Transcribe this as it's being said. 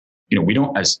we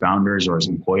don't, as founders or as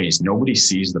employees, nobody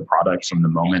sees the product from the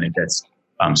moment it gets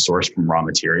sourced from raw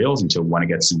materials until when it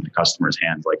gets into the customer's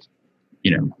hands. Like,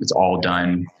 it's all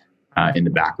done in the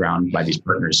background by these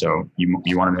partners. So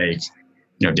you want to make,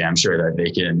 damn sure that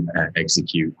they can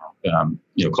execute,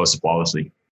 close to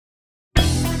flawlessly.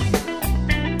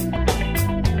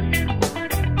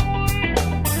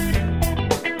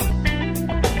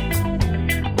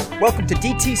 Welcome to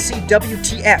DTC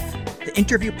WTF, the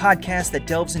interview podcast that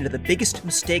delves into the biggest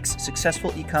mistakes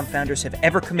successful e-com founders have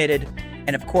ever committed,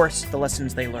 and of course, the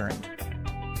lessons they learned.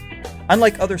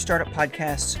 Unlike other startup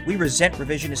podcasts, we resent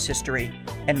revisionist history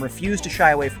and refuse to shy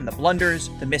away from the blunders,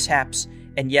 the mishaps,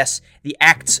 and yes, the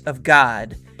acts of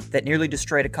God that nearly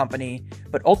destroyed a company,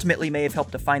 but ultimately may have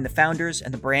helped define the founders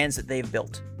and the brands that they've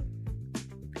built.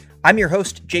 I'm your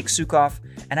host, Jake Sukoff,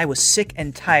 and I was sick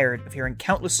and tired of hearing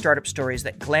countless startup stories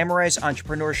that glamorize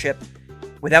entrepreneurship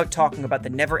without talking about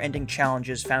the never-ending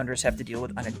challenges founders have to deal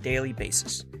with on a daily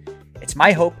basis. It's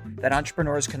my hope that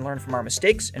entrepreneurs can learn from our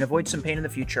mistakes and avoid some pain in the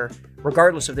future,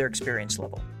 regardless of their experience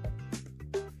level.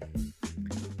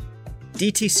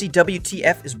 DTC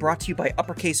WTF is brought to you by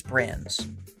Uppercase Brands.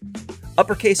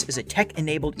 Uppercase is a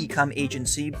tech-enabled e-com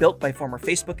agency built by former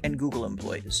Facebook and Google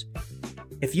employees.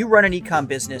 If you run an e-com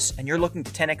business and you're looking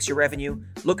to 10x your revenue,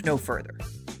 look no further.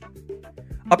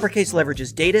 Uppercase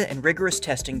leverages data and rigorous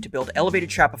testing to build elevated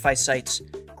Shopify sites,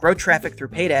 grow traffic through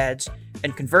paid ads,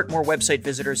 and convert more website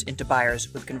visitors into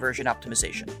buyers with conversion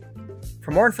optimization. For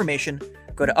more information,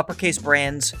 go to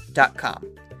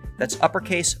uppercasebrands.com. That's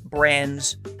uppercase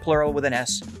brands, plural with an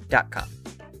S.com.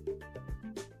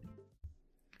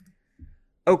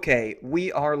 Okay,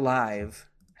 we are live.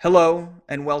 Hello,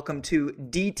 and welcome to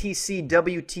DTC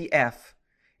WTF.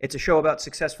 It's a show about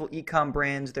successful e-com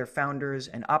brands, their founders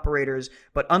and operators,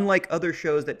 but unlike other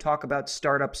shows that talk about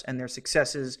startups and their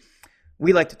successes,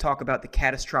 we like to talk about the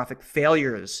catastrophic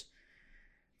failures.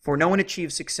 For no one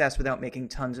achieves success without making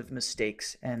tons of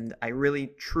mistakes, and I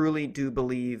really, truly do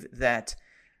believe that,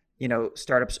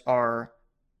 startups are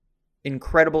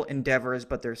incredible endeavors,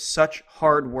 but there's such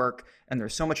hard work and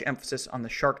there's so much emphasis on the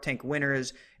Shark Tank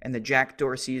winners and the Jack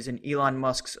Dorseys and Elon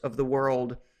Musks of the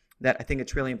world that I think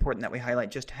it's really important that we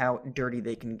highlight just how dirty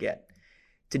they can get.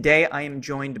 Today, I am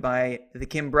joined by the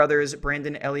Kim brothers,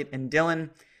 Brandon, Elliot, and Dylan.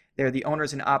 They're the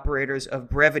owners and operators of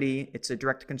Brevity. It's a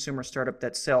direct-to-consumer startup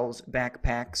that sells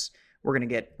backpacks. We're going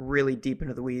to get really deep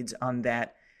into the weeds on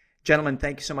that. Gentlemen,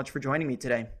 thank you so much for joining me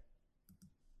today.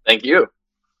 Thank you.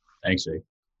 Thanks, Jake.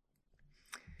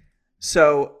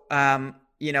 So,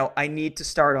 I need to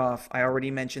start off. I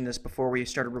already mentioned this before we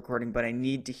started recording, but I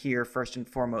need to hear first and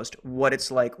foremost what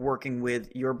it's like working with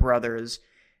your brothers.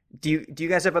 Do you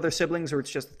guys have other siblings, or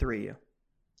it's just the three of you?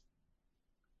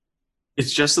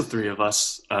 It's just the three of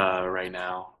us right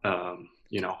now.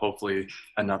 Hopefully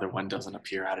another one doesn't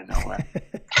appear out of nowhere.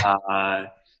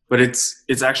 But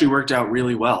it's actually worked out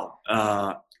really well.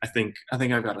 I think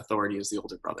I've got authority as the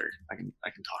older brother. I can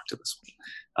talk to this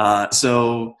one.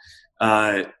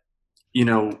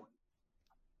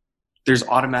 There's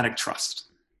automatic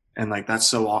trust, and that's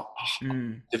so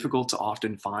difficult to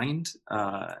often find.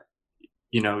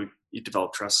 You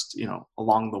develop trust,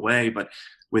 along the way, but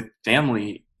with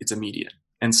family, it's immediate.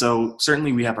 And so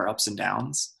certainly we have our ups and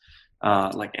downs,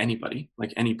 like anybody,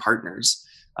 like any partners.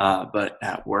 But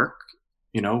at work,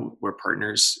 we're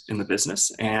partners in the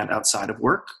business, and outside of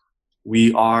work,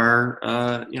 we are,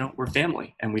 we're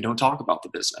family, and we don't talk about the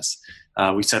business.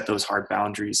 We set those hard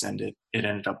boundaries, and it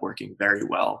ended up working very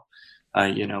well.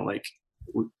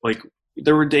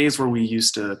 There were days where we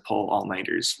used to pull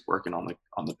all-nighters working on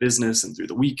the business and through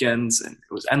the weekends, and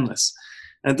it was endless.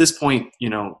 And at this point,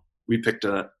 we picked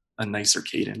a nicer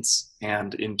cadence,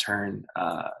 and in turn,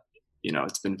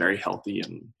 it's been very healthy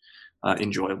and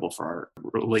enjoyable for our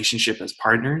relationship as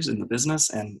partners in the business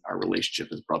and our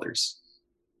relationship as brothers.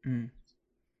 Mm.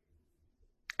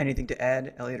 Anything to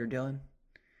add, Elliot or Dylan?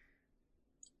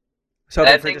 So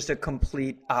for just a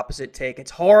complete opposite take. It's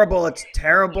horrible. It's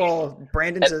terrible.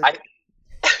 Brandon's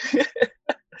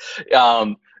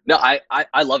No,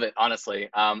 I love it, honestly.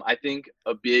 I think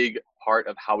a big part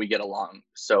of how we get along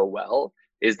so well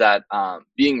is that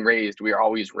we are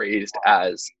always raised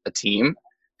as a team.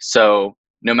 So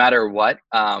no matter what,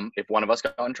 if one of us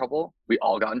got in trouble, we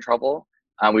all got in trouble.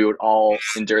 We would all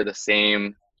endure the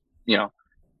same,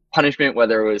 punishment,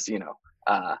 whether it was,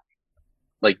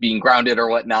 like being grounded or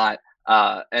whatnot.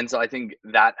 And so I think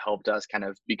that helped us kind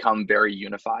of become very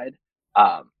unified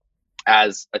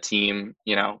as a team,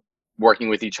 working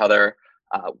with each other.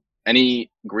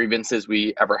 Any grievances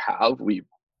we ever have, we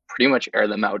pretty much air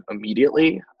them out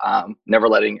immediately, never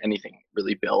letting anything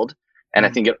really build. And I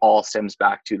think it all stems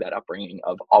back to that upbringing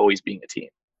of always being a team.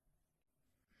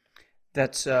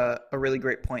 That's a really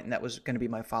great point, and that was going to be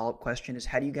my follow-up question: is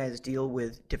how do you guys deal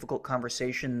with difficult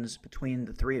conversations between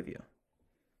the three of you?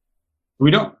 We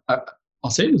don't. I'll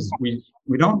say this: we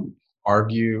don't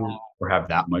argue or have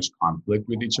that much conflict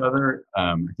with each other.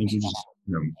 I think we just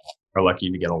are lucky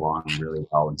to get along really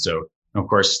well, and so of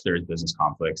course there's business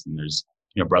conflicts and there's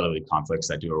brotherly conflicts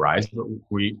that do arise, but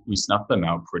we snuff them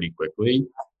out pretty quickly.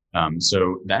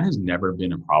 So that has never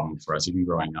been a problem for us, even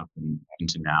growing up and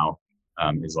into now.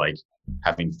 Is like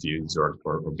having feuds or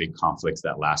big conflicts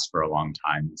that last for a long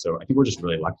time. So I think we're just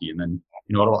really lucky. And then,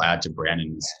 what I'll add to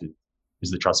Brandon is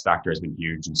the trust factor has been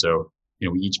huge. And so,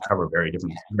 we each cover very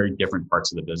different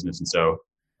parts of the business. And so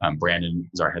Brandon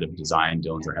is our head of design,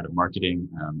 Dylan's our head of marketing,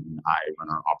 and I run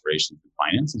our operations and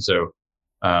finance. And so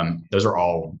those are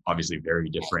all obviously very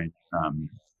different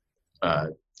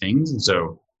things. And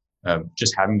so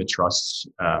just having the trust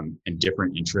and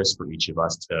different interests for each of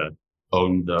us to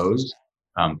own those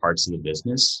parts of the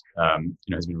business,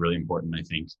 has been really important. I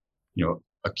think,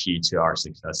 a key to our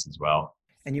success as well.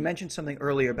 And you mentioned something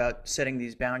earlier about setting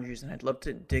these boundaries, and I'd love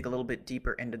to dig a little bit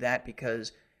deeper into that,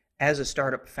 because as a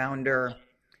startup founder,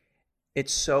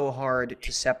 it's so hard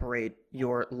to separate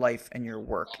your life and your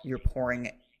work. You're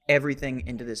pouring everything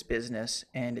into this business,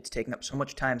 and it's taking up so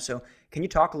much time. So can you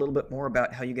talk a little bit more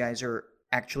about how you guys are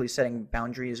actually setting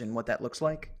boundaries and what that looks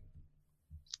like?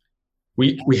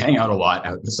 We hang out a lot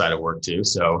outside of work too.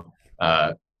 So,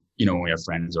 when we have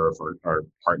friends or if our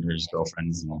partners,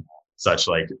 girlfriends and such,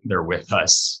 like they're with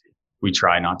us, we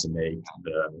try not to make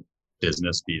the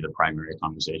business be the primary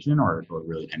conversation or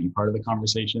really any part of the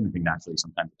conversation. I think naturally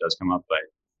sometimes it does come up, but,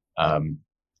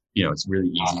 it's really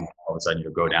easy all of a sudden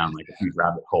go down like a huge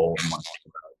rabbit hole and want to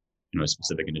talk about, a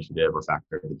specific initiative or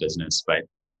factor of the business. But,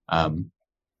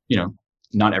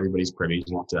 not everybody's privy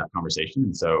to that conversation.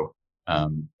 And so,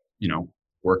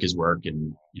 work is work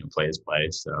and, play is play.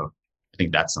 So I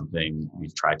think that's something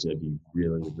we've tried to be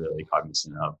really, really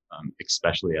cognizant of,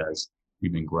 especially as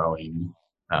we've been growing.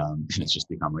 And it's just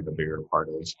become like a bigger part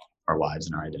of our lives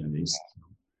and our identities.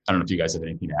 I don't know if you guys have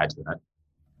anything to add to that.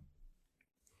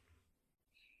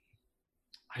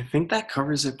 I think that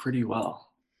covers it pretty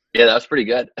well. Yeah, that was pretty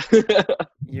good.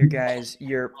 You guys,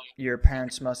 your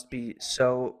parents must be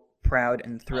so proud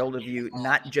and thrilled of you,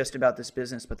 not just about this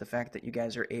business, but the fact that you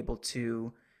guys are able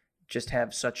to just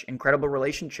have such incredible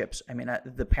relationships. I mean,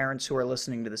 the parents who are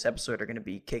listening to this episode are going to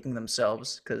be kicking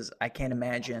themselves, because I can't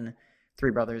imagine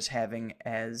three brothers having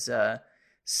as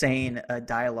sane a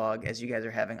dialogue as you guys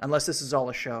are having, unless this is all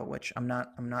a show, which I'm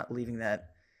not leaving that,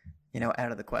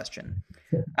 out of the question.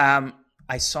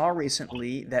 I saw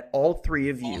recently that all three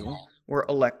of you were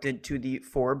elected to the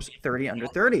Forbes 30 Under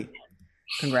 30.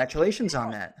 Congratulations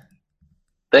on that.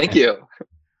 Thank you.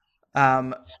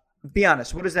 Be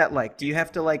honest, what is that like? Do you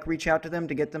have to reach out to them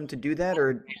to get them to do that,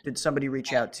 or did somebody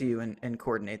reach out to you and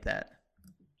coordinate that?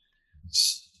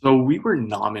 So we were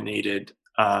nominated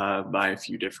by a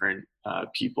few different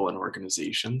people and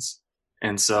organizations.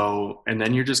 And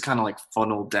then you're just kind of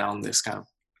funneled down this kind of,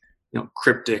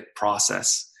 cryptic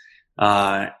process.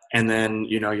 And then,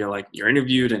 you're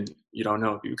interviewed and you don't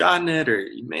know if you've gotten it or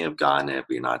you may have gotten it,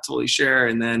 but you're not totally sure.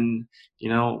 And then,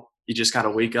 you just got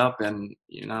to wake up and,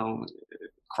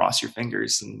 cross your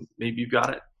fingers and maybe you got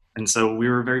it. And so we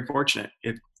were very fortunate.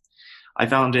 I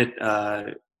found it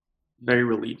very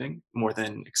relieving more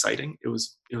than exciting. It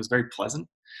was very pleasant.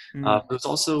 But it was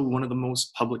also one of the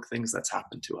most public things that's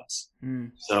happened to us.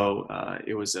 So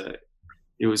it was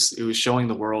showing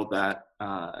the world that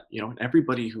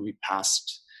everybody who we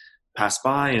passed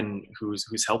by and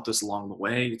who's helped us along the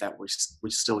way, that we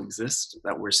still exist,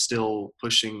 that we're still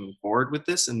pushing forward with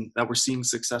this, and that we're seeing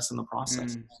success in the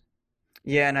process.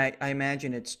 Yeah, and I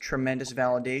imagine it's tremendous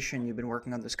validation. You've been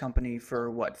working on this company for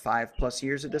 5+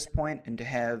 years at this point, and to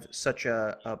have such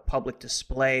a public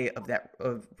display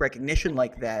of recognition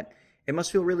like that, it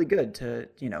must feel really good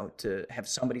to have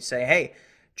somebody say, "Hey,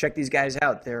 check these guys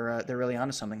out. They're really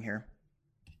onto something here."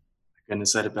 I couldn't have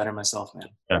said it better myself, man.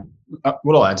 Yeah.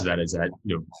 What I'll add to that is that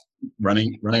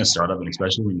running a startup, and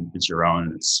especially when it's your own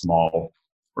and it's small,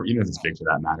 or even if it's big for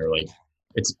that matter,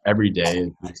 it's every day.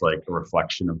 It's like a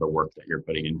reflection of the work that you're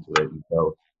putting into it. And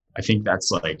so I think that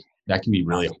can be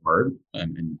really hard,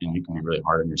 and you can be really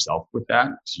hard on yourself with that,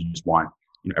 because you just want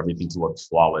everything to look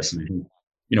flawless. And I think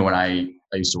when I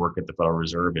used to work at the Federal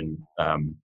Reserve, and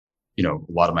a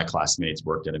lot of my classmates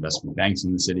worked at investment banks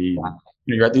in the city. And,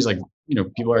 you're at these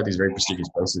people are at these very prestigious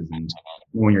places, and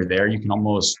when you're there, you can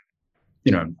almost,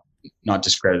 not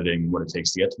discrediting what it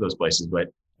takes to get to those places, but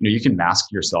you can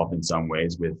mask yourself in some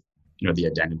ways with the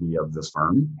identity of the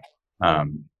firm.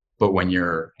 But when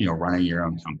you're, running your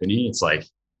own company, it's like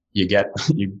you get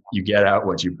you get out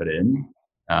what you put in.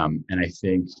 And I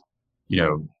think,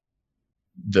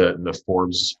 the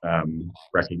Forbes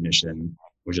recognition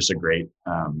was just a great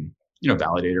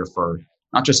validator for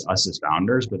not just us as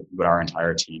founders, but our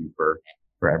entire team for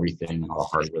everything, all the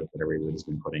hard work that everybody has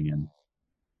been putting in.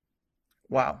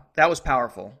 Wow, that was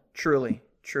powerful. Truly,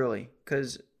 truly.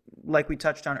 Because, like we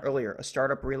touched on earlier, a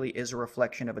startup really is a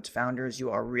reflection of its founders. You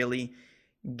are really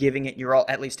giving it your all,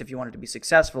 at least if you want it to be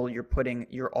successful, you're putting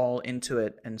your all into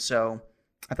it. And so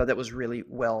I thought that was really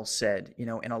well said. In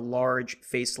a large,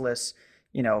 faceless,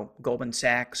 Goldman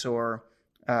Sachs or,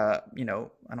 I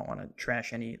don't want to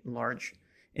trash any large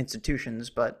institutions,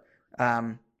 but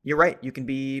you're right. You can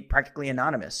be practically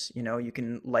anonymous. You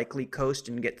can likely coast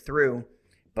and get through.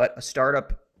 But a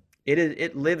startup,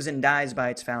 it lives and dies by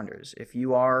its founders. If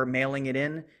you are mailing it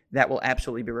in, that will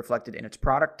absolutely be reflected in its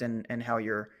product and how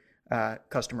your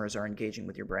customers are engaging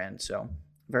with your brand. So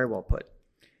very well put.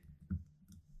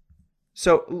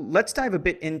 So let's dive a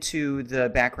bit into the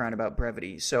background about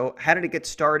Brevity. So how did it get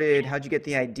started? How'd you get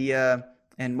the idea?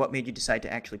 And what made you decide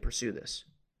to actually pursue this?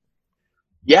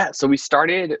 Yeah, so we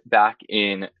started back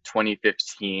in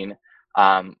 2015.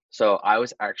 So I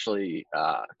was actually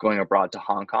going abroad to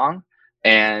Hong Kong,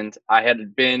 and I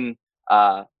had been.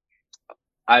 So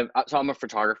I'm a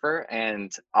photographer,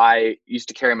 and I used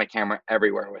to carry my camera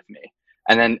everywhere with me.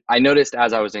 And then I noticed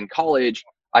as I was in college,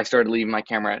 I started leaving my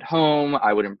camera at home.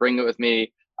 I wouldn't bring it with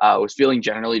me. I was feeling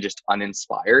generally just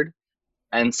uninspired,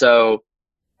 and so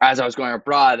as I was going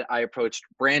abroad, I approached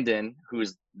Brandon,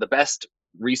 who's the best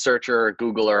researcher,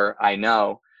 Googler I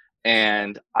know.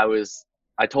 And I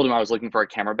told him I was looking for a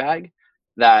camera bag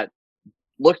that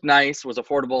looked nice, was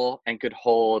affordable, and could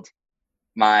hold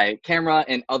my camera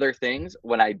and other things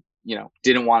when I,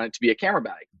 didn't want it to be a camera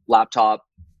bag, laptop,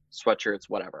 sweatshirts,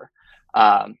 whatever.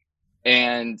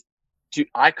 And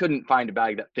I couldn't find a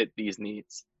bag that fit these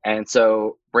needs. And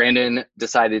so Brandon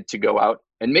decided to go out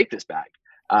and make this bag.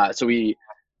 So we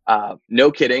no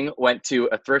kidding, went to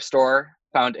a thrift store,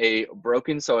 found a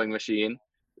broken sewing machine,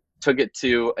 took it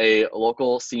to a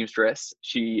local seamstress.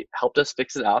 She helped us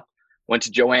fix it up, went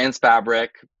to Joann's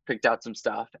Fabric, picked out some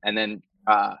stuff, and then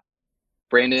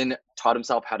Brandon taught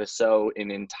himself how to sew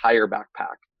an entire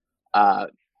backpack.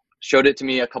 Showed it to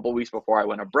me a couple weeks before I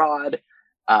went abroad.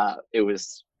 I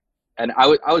was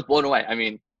blown away. I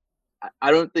mean,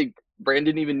 I don't think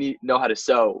Brandon even know how to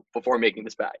sew before making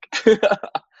this bag.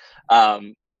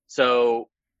 So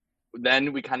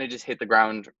then we kind of just hit the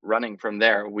ground running from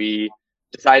there. We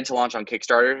decided to launch on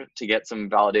Kickstarter to get some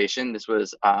validation. This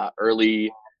was early.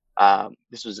 I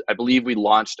believe we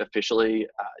launched officially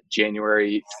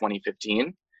January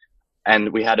 2015.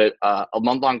 And we had a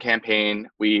month-long campaign.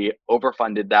 We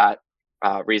overfunded that,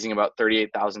 raising about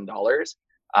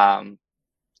 $38,000,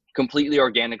 completely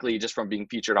organically, just from being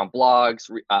featured on blogs.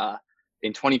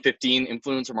 In 2015,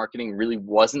 influencer marketing really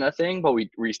wasn't a thing, but we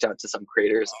reached out to some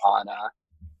creators on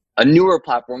a newer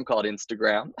platform called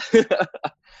Instagram.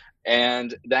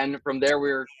 And then from there,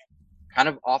 we were kind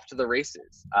of off to the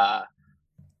races,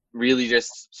 really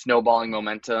just snowballing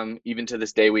momentum. Even to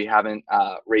this day, we haven't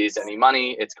raised any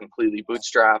money. It's completely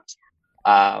bootstrapped.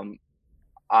 And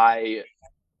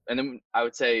then I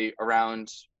would say around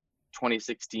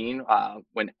 2016,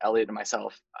 when Elliot and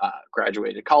myself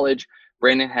graduated college,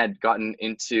 Brandon had gotten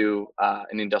into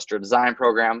an industrial design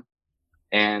program,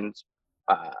 and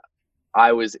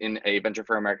I was in a Venture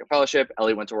for America fellowship.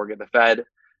 Elliot went to work at the Fed,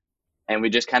 and we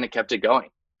just kind of kept it going.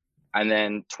 And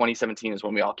then 2017 is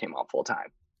when we all came on full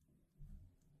time.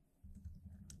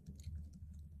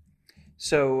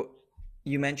 So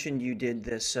you mentioned you did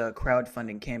this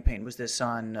crowdfunding campaign. Was this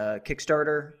on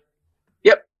Kickstarter?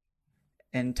 Yep.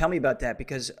 And tell me about that,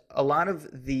 because a lot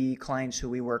of the clients who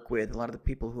we work with, a lot of the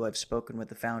people who I've spoken with,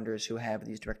 the founders who have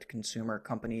these direct-to-consumer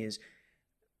companies,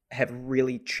 have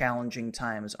really challenging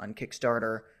times on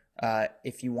Kickstarter.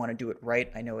 If you want to do it right,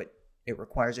 I know it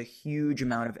requires a huge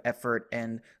amount of effort,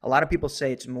 and a lot of people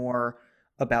say it's more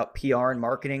about PR and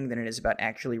marketing than it is about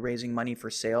actually raising money for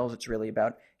sales. It's really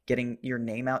about getting your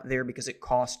name out there, because it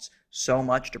costs so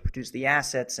much to produce the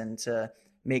assets and to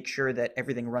make sure that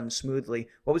everything runs smoothly.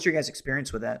 What was your guys'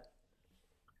 experience with that?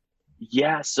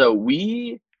 Yeah, so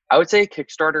I would say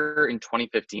Kickstarter in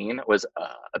 2015 was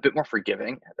a bit more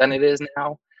forgiving than it is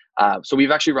now. So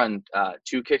we've actually run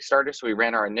 2 Kickstarters. So we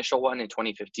ran our initial one in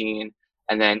 2015,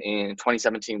 and then in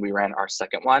 2017 we ran our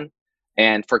second one.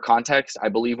 And for context, I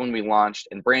believe when we launched,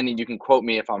 and Brandon, you can quote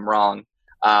me if I'm wrong,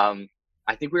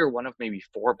 I think we were one of maybe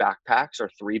 4 backpacks or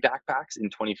 3 backpacks in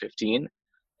 2015.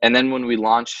 And then when we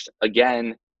launched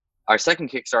again our second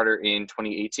Kickstarter in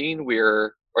 2018,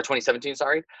 or 2017,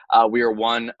 sorry, we were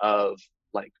one of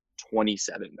like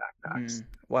 27 backpacks.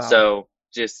 Wow. So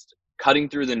just cutting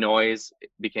through the noise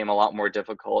became a lot more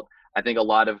difficult. I think a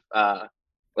lot of,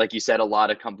 like you said, a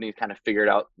lot of companies kind of figured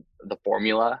out the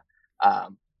formula,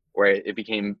 where it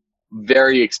became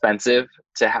very expensive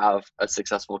to have a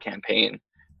successful campaign,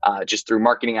 just through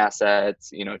marketing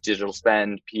assets, digital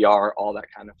spend, PR, all that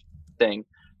kind of thing.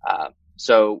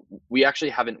 So we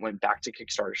actually haven't went back to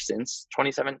Kickstarter since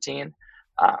 2017.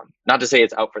 Not to say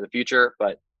it's out for the future,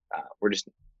 but we're just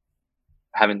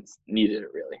haven't needed it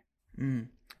really.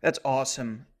 That's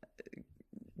awesome.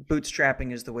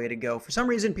 Bootstrapping is the way to go. For some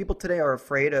reason, people today are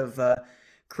afraid of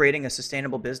creating a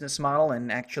sustainable business model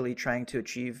and actually trying to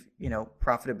achieve,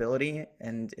 profitability,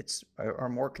 and are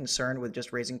more concerned with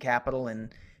just raising capital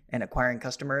and acquiring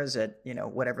customers at,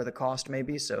 whatever the cost may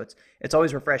be. So it's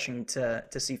always refreshing to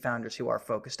see founders who are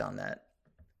focused on that.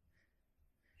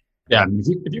 Yeah, I mean,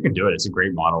 if you can do it, it's a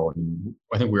great model. And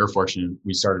I think we were fortunate.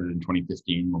 We started in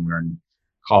 2015 when we were in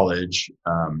college.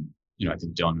 I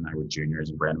think Dylan and I were juniors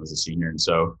and Brandon was a senior. And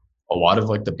so a lot of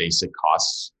like the basic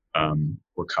costs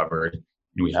were covered.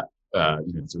 And we had,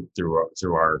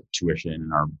 through our tuition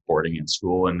and our boarding at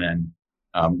school. And then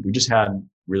we just had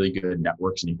really good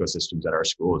networks and ecosystems at our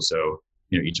school. So,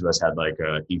 each of us had like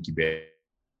a incubator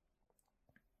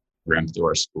program through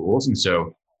our schools. And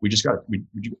so we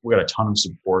got a ton of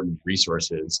support and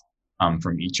resources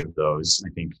from each of those. I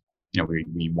think,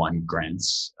 we won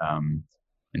grants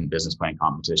in business plan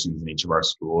competitions in each of our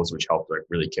schools, which helped like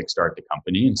really kickstart the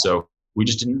company. And so we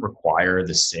just didn't require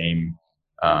the same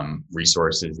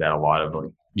resources that a lot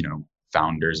of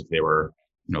founders, if they were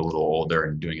a little older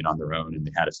and doing it on their own and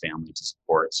they had a family to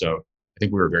support. So I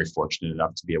think we were very fortunate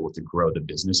enough to be able to grow the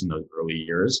business in those early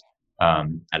years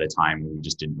at a time when we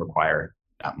just didn't require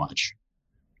that much.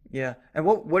 Yeah. And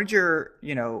what did your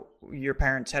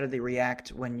parents, how did they react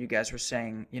when you guys were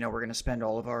saying, we're going to spend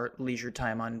all of our leisure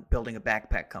time on building a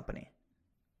backpack company?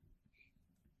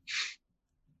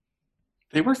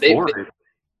 They were for it.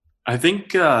 I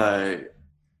think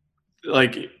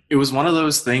like it was one of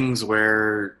those things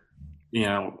where,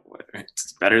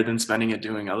 it's better than spending it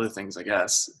doing other things, I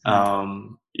guess.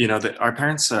 That our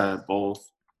parents both,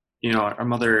 our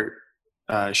mother,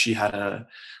 she had a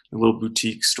little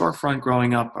boutique storefront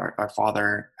growing up. Our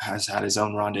father has had his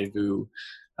own rendezvous,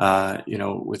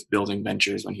 with building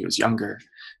ventures when he was younger.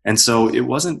 And so it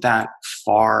wasn't that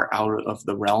far out of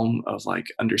the realm of like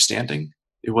understanding.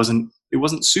 It wasn't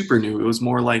super new. It was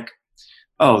more like,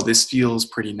 oh, this feels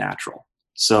pretty natural.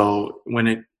 So when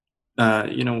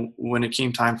it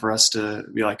came time for us to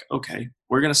be like, okay,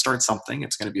 we're going to start something.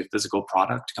 It's going to be a physical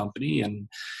product company, and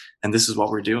this is what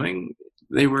we're doing.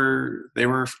 They were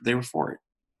for it.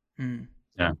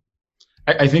 Yeah,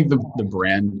 I think the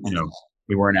brand,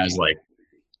 we weren't as like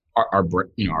our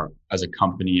as a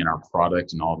company and our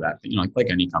product and all that. Like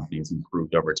any company, has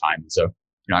improved over time. So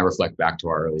I reflect back to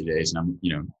our early days, and I'm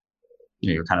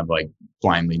you're kind of like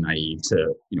blindly naive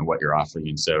to what you're offering.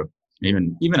 And so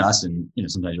even us, and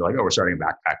sometimes you're like, oh, we're starting a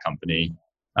backpack company,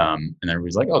 and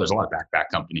everybody's like, oh, there's a lot of backpack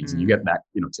companies, and you get that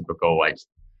typical like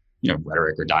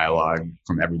rhetoric or dialogue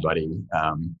from everybody,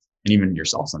 and even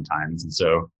yourself sometimes. And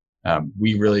so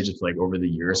we really just like over the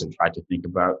years have tried to think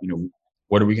about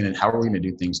how are we going to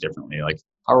do things differently? Like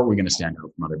how are we going to stand out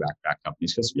from other backpack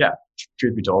companies? Because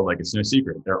truth be told, like it's no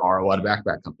secret, there are a lot of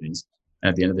backpack companies, and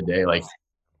at the end of the day, like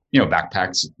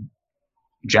backpacks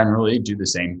generally do the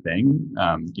same thing.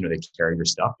 They carry your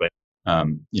stuff, but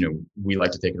we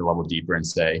like to take it a level deeper and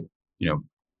say,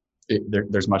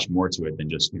 there's much more to it than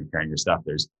just carrying your stuff.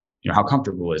 There's how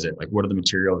comfortable is it? Like what are the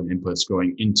materials and inputs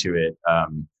going into it?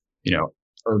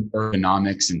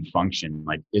 Ergonomics and function.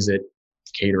 Like is it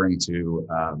catering to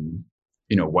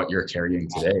what you're carrying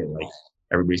today? Like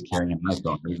everybody's carrying an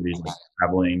iPhone. Everybody's like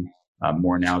traveling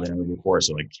more now than ever before.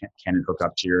 So like can it hook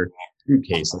up to your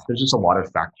suitcase? Like there's just a lot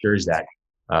of factors that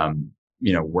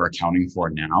we're accounting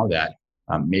for now that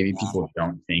maybe people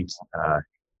don't think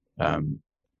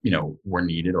were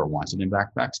needed or wanted in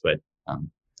backpacks, but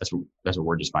that's what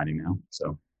we're just finding now.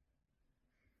 So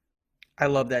I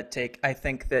love that take. I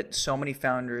think that so many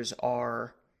founders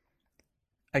are,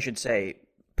 I should say,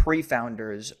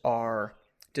 pre-founders are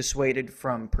dissuaded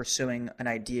from pursuing an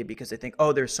idea because they think,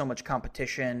 oh, there's so much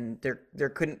competition. There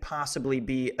couldn't possibly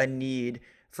be a need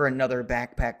for another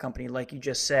backpack company. Like you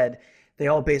just said, they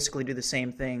all basically do the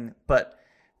same thing, but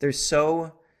there's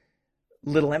so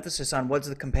little emphasis on what's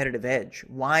the competitive edge.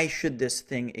 Why should this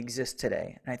thing exist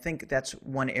today? And I think that's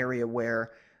one area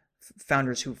where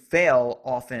founders who fail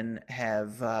often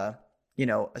have, a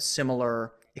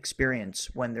similar experience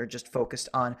when they're just focused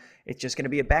on it's just going to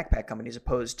be a backpack company, as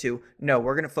opposed to, no,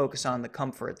 we're going to focus on the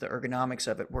comfort, the ergonomics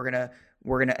of it. We're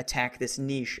going to attack this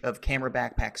niche of camera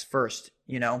backpacks first,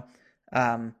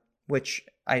 which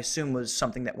I assume was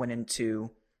something that went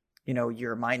into,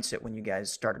 your mindset when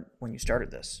you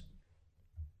started this.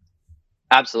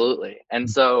 Absolutely. And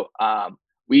so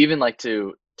we even like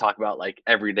to talk about like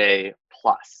everyday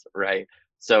plus, right?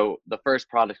 So the first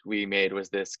product we made was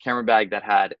this camera bag that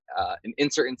had an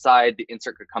insert inside. The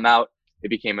insert could come out. It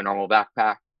became a normal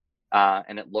backpack,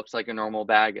 and it looks like a normal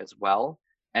bag as well.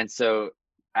 And so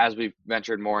as we've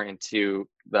ventured more into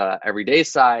the everyday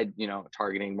side,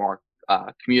 targeting more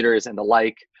commuters and the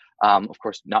like, of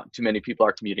course, not too many people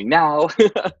are commuting now.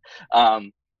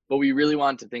 But we really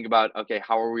wanted to think about, okay,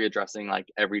 how are we addressing like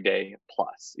everyday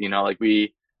plus?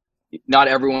 Not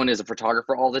everyone is a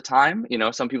photographer all the time.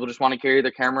 Some people just want to carry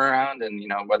their camera around, and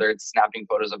whether it's snapping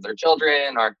photos of their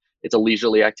children or it's a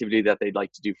leisurely activity that they'd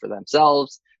like to do for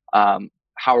themselves. How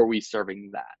are we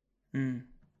serving that?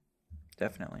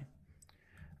 Definitely.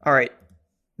 All right.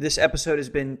 This episode has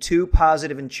been too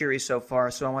positive and cheery so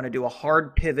far, so I want to do a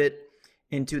hard pivot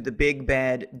into the big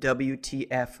bad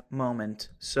WTF moment.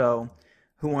 So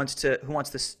who wants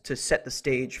to set the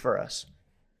stage for us?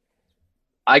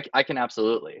 I can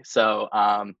absolutely. So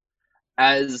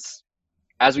as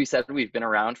we said, we've been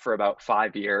around for about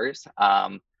 5 years,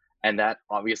 and that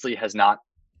obviously has not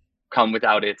come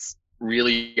without its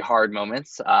really hard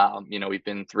moments. We've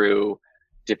been through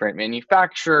different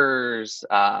manufacturers,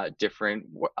 different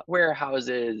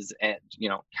warehouses, and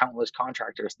countless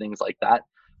contractors, things like that.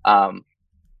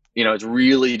 It's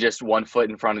really just one foot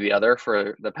in front of the other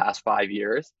for the past 5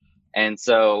 years. And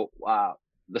so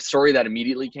the story that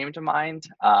immediately came to mind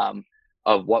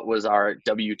of what was our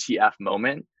WTF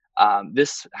moment,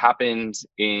 this happened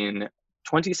in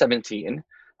 2017.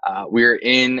 We were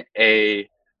in a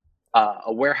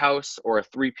warehouse, or a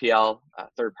 3PL,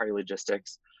 third-party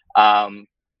logistics,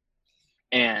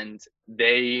 and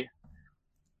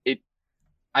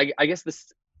I guess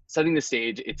this, setting the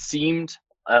stage, it seemed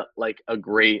like a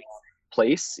great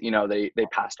place. They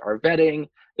passed our vetting.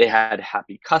 They had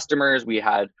happy customers. We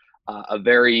had a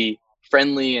very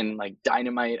friendly and like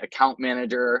dynamite account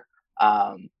manager,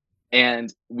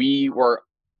 and we were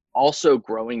also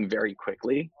growing very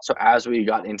quickly. So as we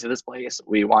got into this place,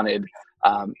 we wanted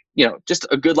just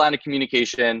a good line of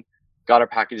communication, got our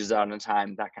packages out on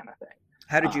time, that kind of thing.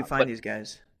 How did you find these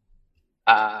guys?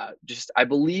 Just, I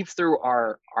believe, through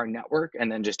our network, and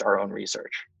then just our own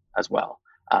research as well.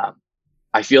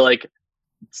 I feel like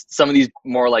some of these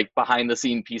more like behind the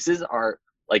scene pieces are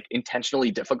like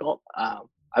intentionally difficult.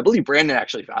 I believe Brandon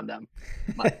actually found them.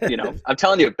 But, I'm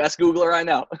telling you, best Googler I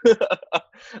know.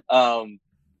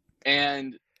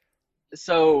 And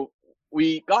so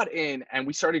we got in, and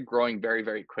we started growing very,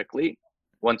 very quickly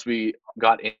once we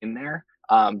got in there,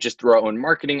 just through our own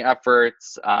marketing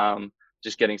efforts,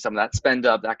 just getting some of that spend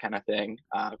up, that kind of thing,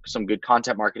 some good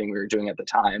content marketing we were doing at the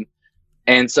time.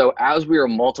 And so as we were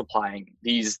multiplying,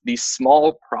 these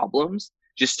small problems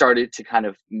just started to kind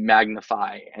of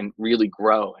magnify and really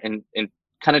grow and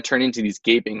kind of turn into these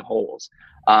gaping holes.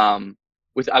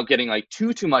 Without getting like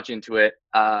too much into it,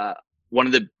 a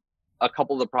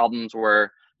couple of the problems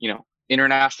were,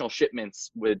 international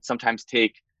shipments would sometimes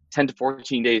take 10 to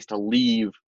 14 days to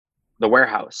leave the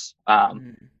warehouse.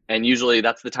 And usually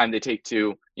that's the time they take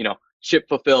to, ship,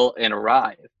 fulfill, and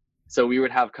arrive. So we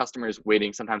would have customers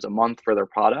waiting sometimes a month for their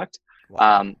product.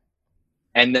 Wow.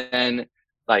 And then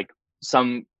like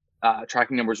some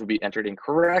tracking numbers would be entered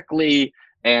incorrectly.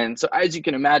 And so as you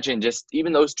can imagine, just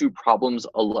even those two problems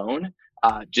alone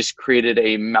just created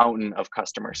a mountain of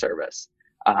customer service,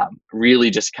 really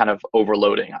just kind of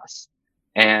overloading us.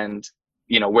 And,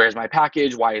 where's my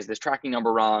package? Why is this tracking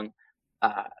number wrong?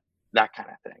 That kind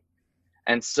of thing.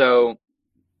 And so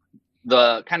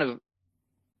the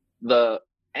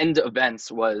end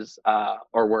events was,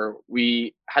 where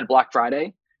we had Black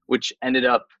Friday, which ended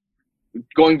up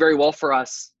going very well for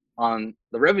us on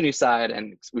the revenue side,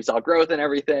 and we saw growth and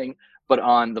everything. But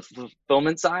on the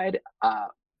fulfillment side,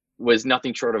 was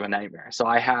nothing short of a nightmare. So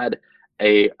I had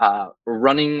a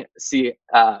running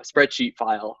spreadsheet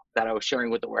file that I was sharing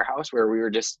with the warehouse, where we were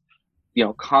just,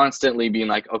 constantly being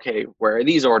like, okay, where are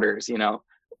these orders?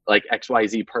 Like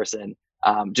XYZ person,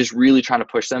 just really trying to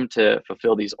push them to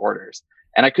fulfill these orders.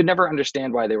 And I could never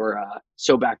understand why they were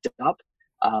so backed up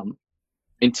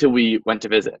until we went to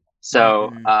visit.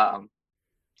 So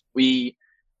we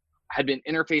had been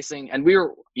interfacing, and we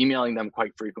were emailing them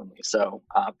quite frequently. So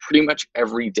pretty much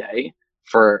every day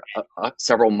for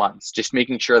several months, just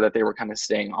making sure that they were kind of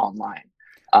staying online.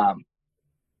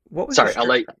 What was Sorry, I'll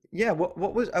let. yeah, what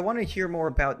was, I want to hear more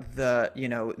about the,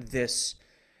 this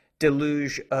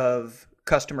deluge of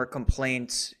customer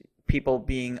complaints, people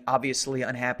being obviously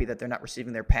unhappy that they're not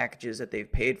receiving their packages that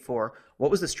they've paid for. What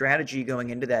was the strategy going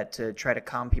into that to try to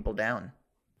calm people down?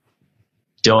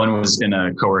 Dylan was in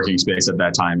a co-working space at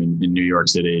that time in New York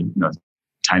City,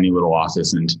 tiny little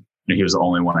office, and he was the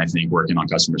only one, I think, working on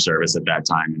customer service at that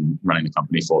time and running the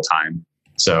company full time.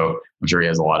 So I'm sure he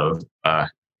has a lot of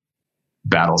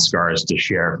battle scars to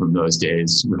share from those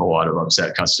days with a lot of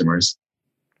upset customers.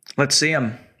 Let's see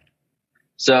them.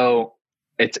 So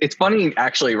it's funny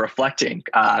actually reflecting,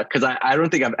 because I don't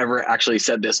think I've ever actually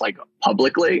said this like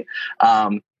publicly,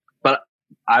 but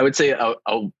I would say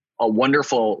a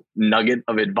wonderful nugget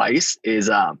of advice is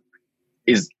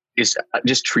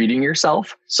just treating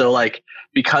yourself. So like,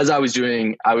 because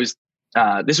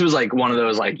this was like one of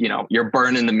those, like, you're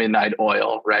burning the midnight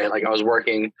oil, right? Like I was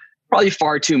working probably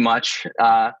far too much,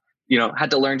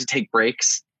 had to learn to take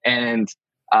breaks. And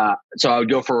so I would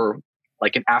go for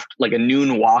like a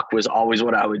noon walk was always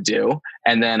what I would do.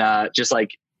 And then get, I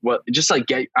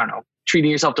don't know,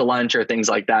 treating yourself to lunch or things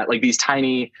like that, like these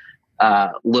tiny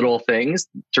little things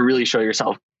to really show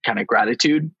yourself kind of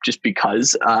gratitude, just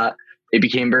because it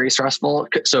became very stressful.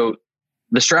 So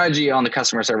the strategy on the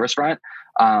customer service front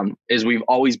is we've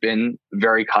always been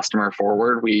very customer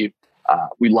forward. We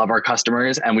love our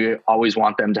customers, and we always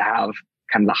want them to have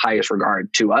kind of the highest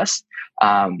regard to us.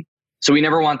 So we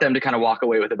never want them to kind of walk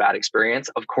away with a bad experience.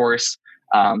 Of course,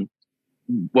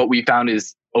 what we found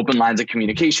is open lines of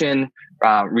communication,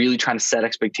 really trying to set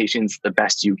expectations the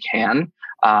best you can.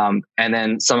 And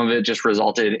then some of it just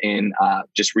resulted in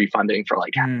just refunding for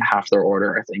like half their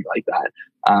order or things like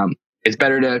that. It's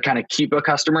better to kind of keep a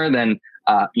customer than,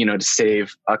 to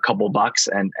save a couple bucks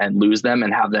and lose them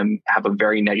and have them have a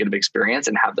very negative experience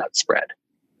and have that spread.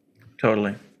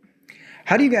 Totally.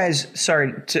 How do you guys,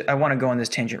 I want to go on this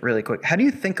tangent really quick. How do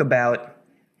you think about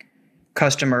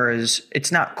customers?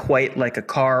 It's not quite like a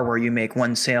car where you make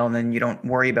one sale and then you don't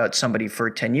worry about somebody for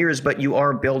 10 years, but you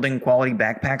are building quality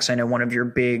backpacks. I know one of your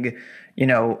big,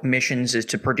 missions is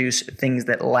to produce things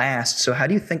that last. So how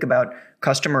do you think about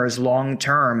customers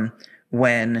long-term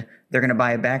when they're going to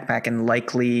buy a backpack and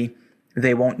likely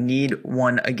they won't need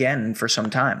one again for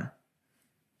some time?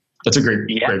 That's a great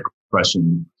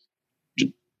question. Do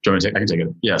you want to I can take it.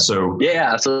 Yeah. So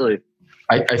yeah, absolutely.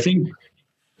 I think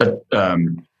that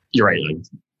you're right. Like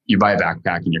you buy a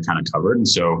backpack and you're kind of covered. And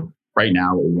so right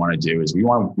now, what we want to do is we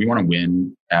want to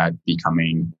win at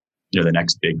becoming the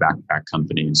next big backpack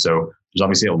company. And so there's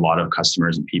obviously a lot of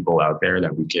customers and people out there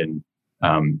that we can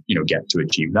get to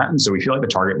achieve that. And so we feel like the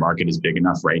target market is big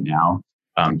enough right now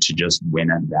to just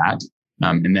win at that.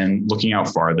 And then looking out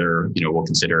farther, we'll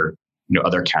consider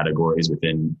other categories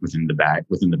within the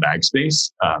bag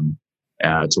space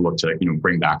to look to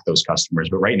bring back those customers.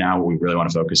 But right now, what we really want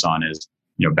to focus on is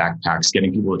backpacks,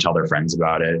 getting people to tell their friends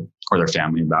about it or their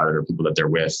family about it or people that they're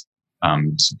with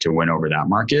to win over that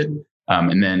market.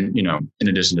 And then in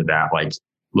addition to that, like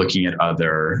looking at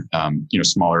other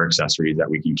smaller accessories that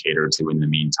we can cater to in the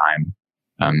meantime.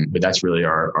 But that's really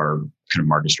our kind of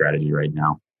market strategy right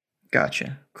now.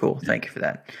 Gotcha. Cool. Thank you for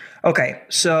that. Okay,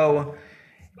 so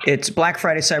it's Black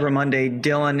Friday, Cyber Monday.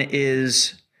 Dylan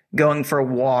is going for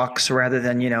walks rather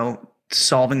than,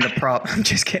 solving the problem. I'm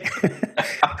just kidding.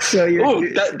 So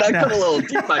that got a little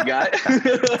deep, my guy.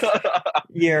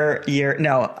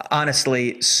 No,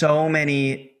 honestly, so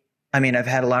many. I've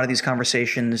had a lot of these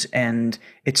conversations, and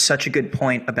it's such a good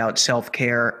point about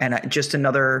self-care. And just an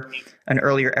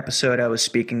earlier episode, I was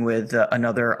speaking with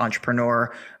another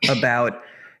entrepreneur about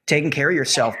taking care of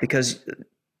yourself, because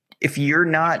if you're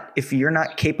not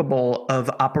capable of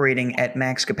operating at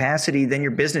max capacity, then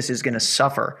your business is going to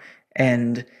suffer.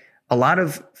 And a lot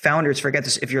of founders forget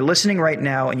this. If you're listening right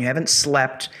now and you haven't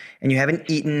slept and you haven't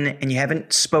eaten and you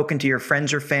haven't spoken to your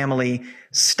friends or family,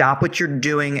 stop what you're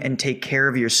doing and take care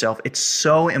of yourself. It's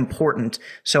so important.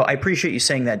 So I appreciate you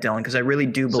saying that, Dylan, because I really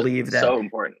do believe that so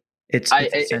important. It's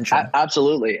essential.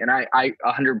 Absolutely. And I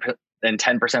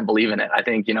 110% believe in it. I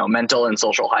think, mental and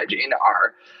social hygiene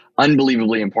are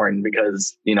unbelievably important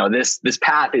because, this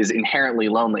path is inherently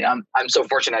lonely. I'm so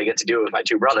fortunate I get to do it with my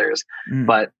two brothers,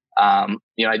 but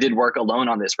I did work alone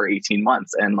on this for 18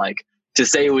 months, and like to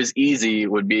say it was easy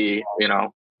would be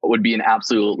an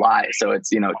absolute lie. So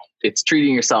it's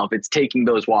treating yourself, it's taking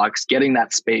those walks, getting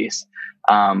that space,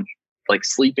 like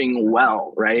sleeping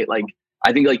well, right? Like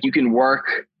I think like you can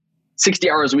work 60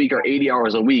 hours a week or 80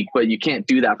 hours a week, but you can't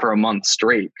do that for a month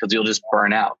straight because you'll just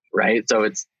burn out, right? So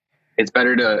it's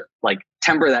better to like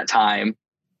temper that time,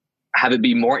 have it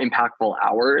be more impactful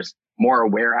hours, more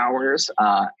aware hours,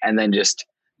 and then just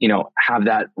have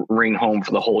that ring home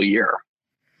for the whole year.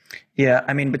 Yeah,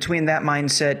 I mean, between that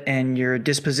mindset and your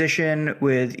disposition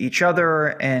with each other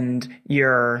and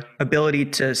your ability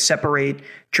to separate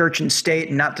church and state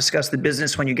and not discuss the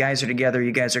business when you guys are together,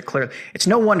 you guys are clear. It's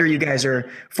no wonder you guys are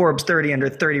Forbes 30 under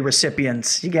 30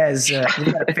 recipients. You guys, you've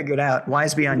got it figured out.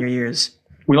 Wise beyond your years.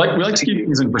 We like to keep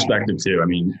things in perspective too. I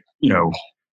mean,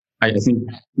 I think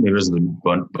there was the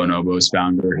Bonobos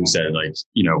founder who said, like,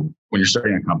 when you're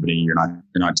starting a company, you're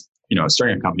not,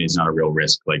 starting a company is not a real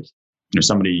risk. Like,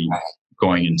 somebody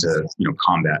going into,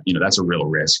 combat, that's a real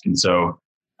risk. And so,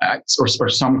 or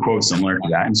some quotes similar to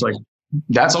that. And so, like,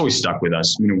 that's always stuck with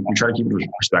us. We try to keep it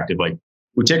in perspective. Like,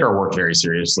 we take our work very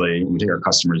seriously. We take our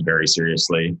customers very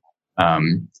seriously. But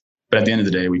at the end of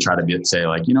the day, we try to say,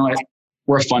 like,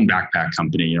 we're a fun backpack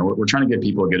company. We're trying to give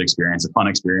people a good experience, a fun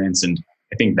experience. And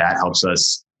I think that helps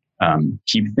us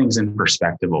keep things in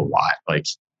perspective a lot. Like,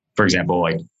 for example,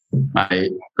 like, my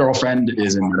girlfriend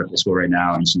is in medical school right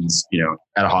now, and she's,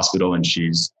 at a hospital, and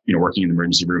she's, working in the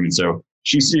emergency room. And so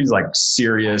she sees like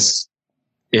serious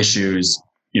issues,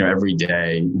 every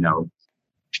day,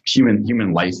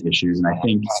 human life issues. And I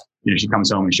think, she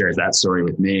comes home and shares that story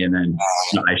with me. And then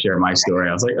I share my story.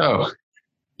 I was like, oh,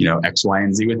 X, Y,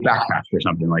 and Z with backpacks or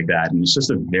something like that. And it's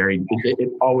just it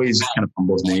always kind of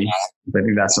humbles me. I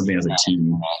think that's something as a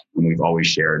team and we've always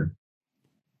shared.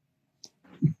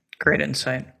 Great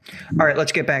insight. All right,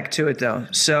 let's get back to it though.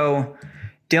 So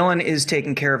Dylan is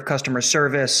taking care of customer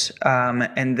service.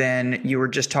 And then you were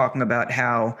just talking about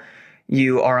how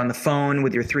you are on the phone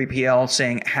with your 3PL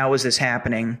saying, how is this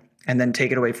happening? And then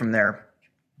take it away from there.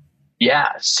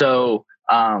 Yeah. So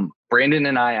Brandon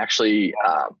and I actually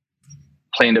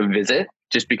planned a visit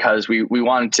just because we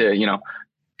wanted to,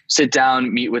 sit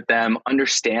down, meet with them,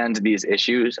 understand these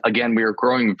issues. Again, we were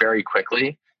growing very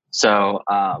quickly. So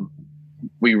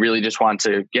we really just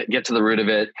wanted to get to the root of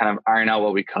it, kind of iron out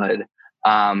what we could.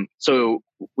 So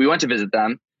we went to visit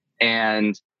them,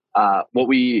 and what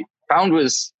we found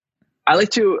was, I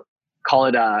like to call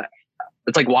it,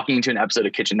 it's like walking into an episode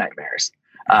of Kitchen Nightmares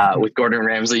with Gordon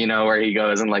Ramsay, where he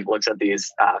goes and like looks at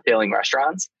these failing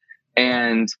restaurants.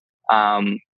 And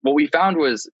what we found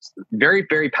was very,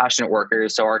 very passionate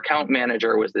workers. So our account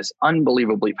manager was this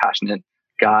unbelievably passionate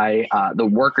guy. The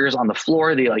workers on the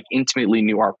floor, they like intimately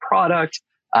knew our product.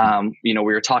 We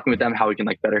were talking with them how we can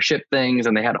like better ship things,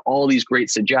 and they had all these great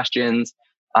suggestions.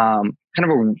 Kind of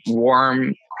a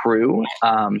warm crew.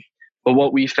 But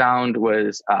what we found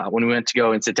was when we went to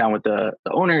go and sit down with the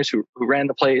owners who ran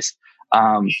the place,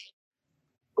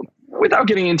 without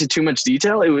getting into too much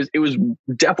detail, it was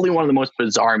definitely one of the most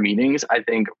bizarre meetings I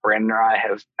think Brandon or I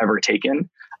have ever taken.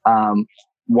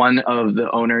 One of the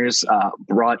owners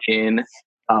brought in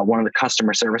one of the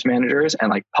customer service managers and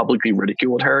like publicly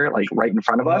ridiculed her like right in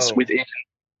front of us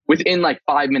within like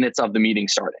 5 minutes of the meeting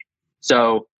starting.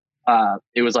 So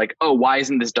it was like, oh, why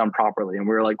isn't this done properly? And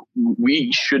we were like,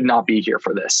 we should not be here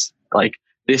for this. Like,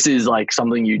 this is like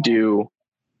something you do,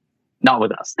 not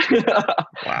with us.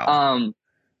 Wow.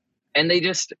 And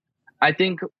I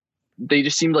think they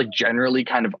just seemed like generally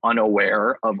kind of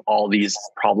unaware of all these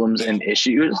problems and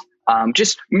issues.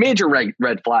 Just major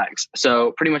red flags.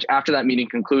 So pretty much after that meeting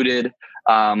concluded,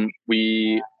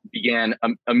 we began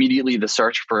immediately the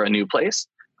search for a new place.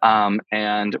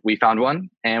 And we found one,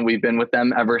 and we've been with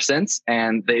them ever since,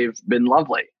 and they've been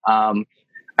lovely.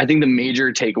 I think the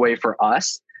major takeaway for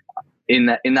us in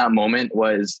that moment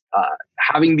was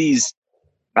having these.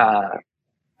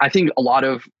 I think a lot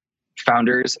of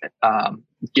founders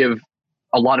give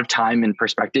a lot of time and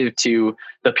perspective to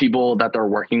the people that they're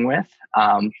working with,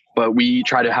 but we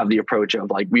try to have the approach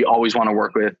of like, we always want to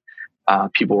work with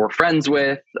people we're friends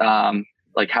with,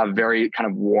 like have very kind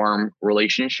of warm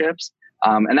relationships.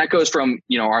 And that goes from,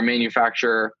 our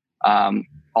manufacturer,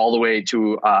 all the way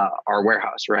to our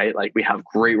warehouse, right? Like we have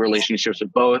great relationships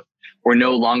with both. We're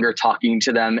no longer talking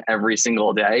to them every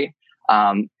single day.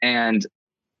 And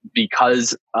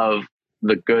because of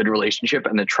the good relationship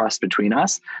and the trust between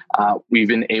us, we've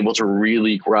been able to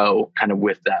really grow kind of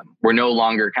with them. We're no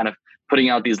longer kind of putting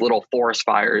out these little forest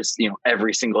fires,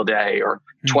 every single day or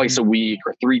twice a week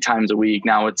or 3 times a week.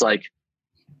 Now it's like,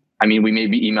 we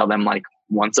maybe email them like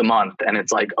once a month, and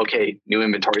it's like, okay, new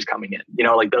inventory is coming in.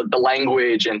 Like the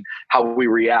language and how we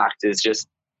react is just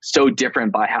so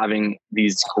different by having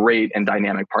these great and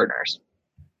dynamic partners.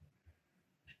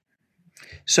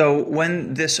 So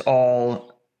when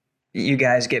you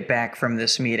guys get back from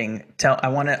this meeting, I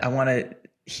want to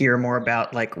hear more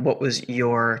about like what was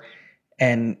your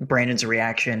and Brandon's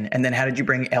reaction, and then how did you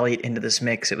bring Elliot into this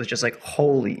mix? It was just like,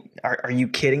 holy, are you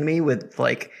kidding me with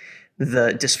like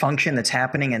the dysfunction that's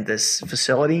happening in this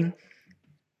facility?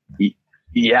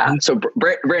 Yeah. So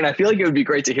Brandon, I feel like it would be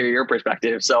great to hear your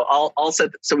perspective. So I'll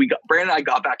set. So Brandon and I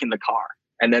got back in the car,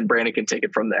 and then Brandon can take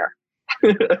it from there.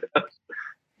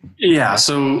 Yeah.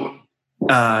 So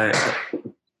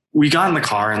we got in the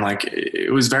car, and like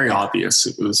it was very obvious.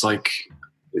 It was like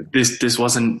this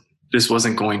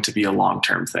wasn't going to be a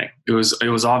long-term thing. It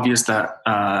was obvious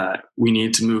that we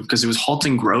needed to move because it was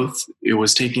halting growth. It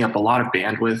was taking up a lot of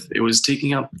bandwidth. It was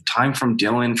taking up time from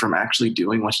Dylan from actually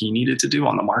doing what he needed to do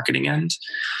on the marketing end.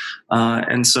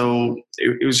 And so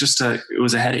it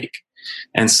was a headache.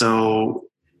 And so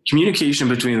communication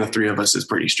between the three of us is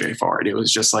pretty straightforward. It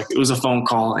was just like, it was a phone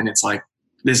call, and it's like,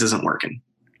 this isn't working,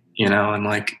 and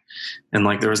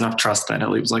there was enough trust that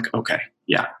Ellie was like, okay,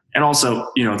 yeah. And also,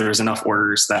 there's enough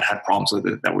orders that had problems with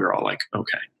it that we were all like,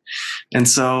 okay. And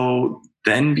so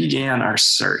then began our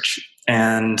search.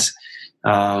 And,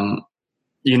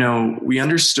 we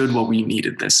understood what we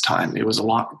needed this time. It was a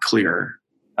lot clearer.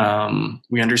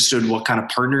 We understood what kind of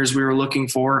partners we were looking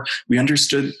for. We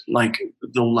understood like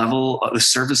the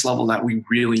service level that we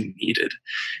really needed.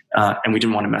 And we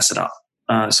didn't want to mess it up.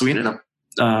 So we ended up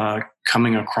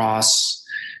coming across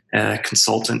a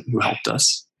consultant who helped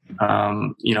us.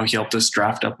 He helped us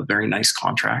draft up a very nice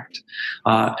contract.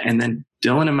 And then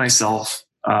Dylan and myself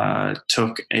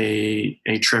took a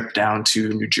trip down to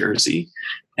New Jersey,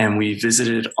 and we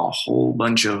visited a whole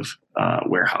bunch of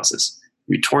warehouses.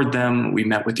 We toured them. We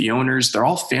met with the owners. They're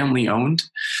all family owned.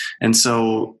 And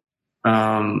so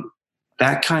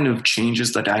that kind of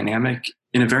changes the dynamic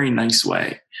in a very nice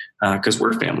way because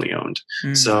we're family owned.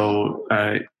 Mm-hmm. So,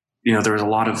 there was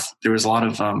a lot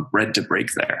of bread to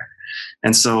break there.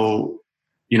 And so,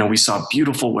 we saw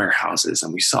beautiful warehouses,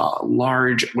 and we saw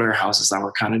large warehouses that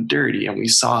were kind of dirty, and we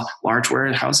saw large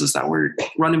warehouses that were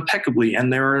run impeccably,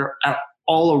 and there were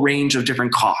all a range of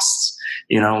different costs,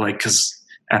 because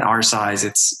at our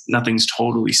size, nothing's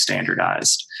totally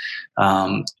standardized.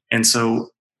 And so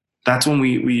that's when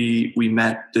we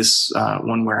met this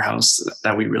one warehouse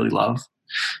that we really love.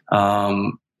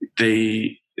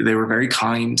 They were very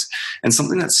kind, and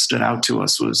something that stood out to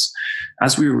us was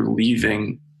as we were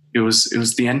leaving, it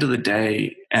was the end of the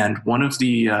day, and one of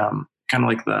the kind of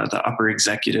like the upper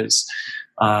executives,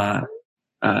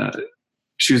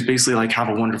 she was basically like, have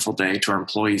a wonderful day to our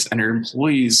employees, and her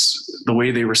employees, the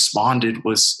way they responded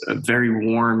was very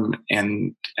warm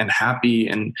and happy,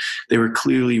 and they were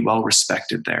clearly well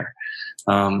respected there.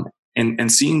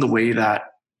 And seeing the way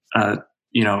that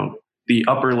the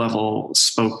upper level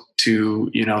spoke to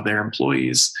their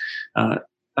employees,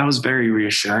 that was very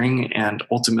reassuring and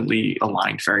ultimately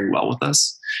aligned very well with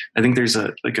us. I think there's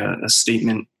a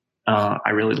statement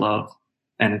I really love,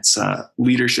 and it's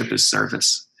leadership is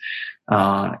service.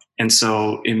 And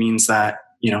so it means that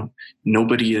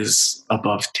nobody is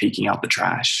above taking out the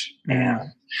trash,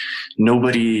 and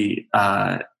nobody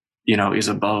is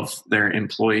above their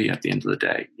employee at the end of the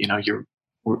day.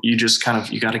 You just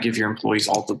you got to give your employees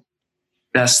all the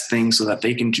best things so that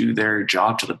they can do their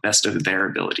job to the best of their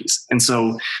abilities. And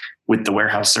so with the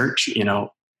warehouse search,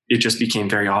 it just became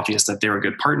very obvious that they were a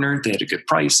good partner. They had a good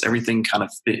price. Everything kind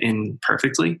of fit in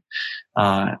perfectly.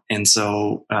 And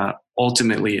so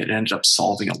ultimately it ended up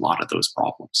solving a lot of those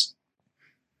problems.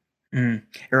 It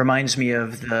reminds me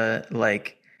of the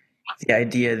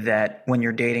idea that when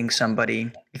you're dating somebody,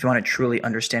 if you want to truly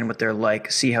understand what they're like,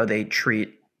 see how they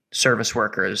treat service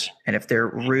workers. And if they're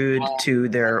rude to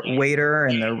their waiter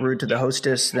and they're rude to the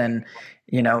hostess, then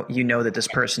you know that this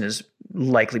person is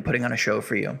likely putting on a show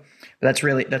for you. But that's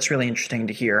really interesting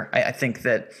to hear. I think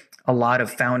that a lot of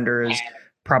founders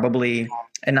probably,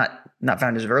 and not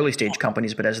founders of early stage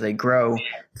companies, but as they grow,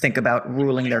 think about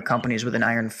ruling their companies with an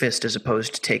iron fist as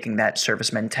opposed to taking that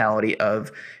service mentality of,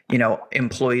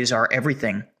 employees are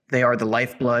everything. They are the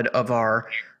lifeblood of our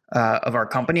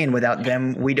company, and without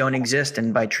them, we don't exist.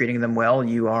 And by treating them well,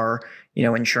 you are,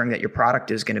 ensuring that your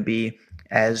product is going to be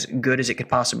as good as it could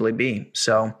possibly be.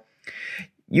 So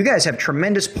you guys have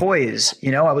tremendous poise.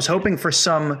 I was hoping for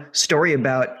some story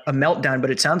about a meltdown, but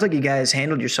it sounds like you guys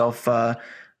handled yourself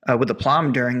with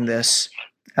aplomb during this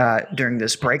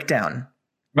breakdown.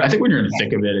 I think when you're in the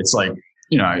thick of it, it's like,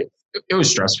 it was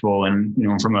stressful,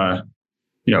 and from a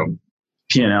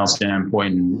P&L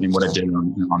standpoint and what I did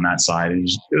on that side,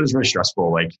 it was very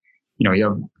stressful. Like,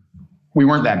 we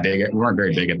weren't that big. We weren't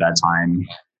very big at that time.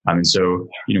 And so,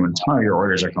 when a ton of your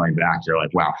orders are coming back, you're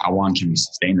like, wow, how long can we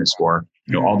sustain this for?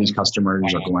 All these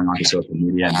customers are going onto social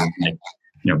media and like,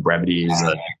 brevity is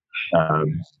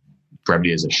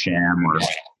a sham, or,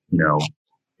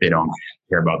 they don't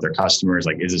care about their customers.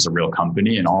 Like, is this a real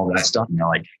company and all of that stuff? And you're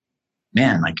like,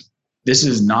 man, like, this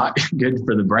is not good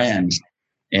for the brand.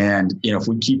 And, if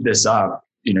we keep this up,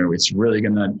 it's really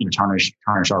going to tarnish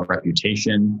our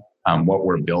reputation, what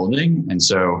we're building. And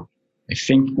so I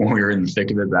think when we were in the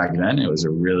thick of it back then, it was a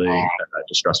really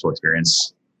distressful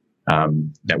experience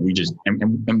that we just,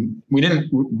 and we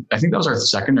didn't, I think that was our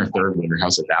second or third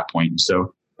warehouse at that point.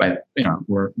 So, but,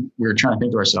 we're trying to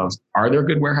think to ourselves, are there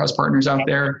good warehouse partners out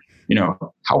there?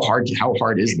 How hard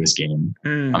is this game?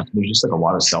 There's just like a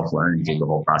lot of self-learning through the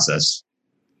whole process.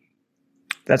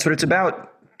 That's what it's about.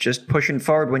 Just pushing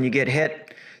forward when you get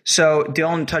hit. So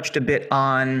Dylan touched a bit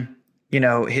on,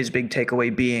 his big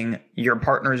takeaway being your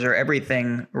partners are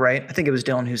everything, right? I think it was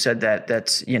Dylan who said that.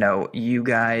 That's, you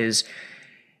guys,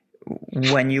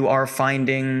 when you are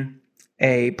finding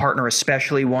a partner,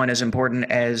 especially one as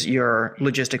important as your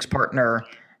logistics partner,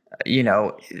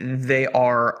 they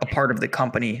are a part of the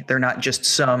company. They're not just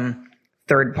some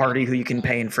third party who you can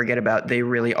pay and forget about. They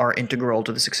really are integral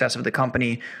to the success of the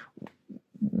company.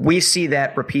 We see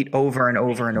that repeat over and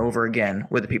over and over again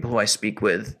with the people who I speak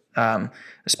with,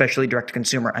 especially direct to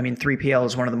consumer. I mean, 3PL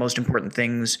is one of the most important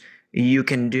things you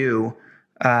can do.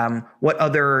 What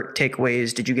other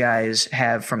takeaways did you guys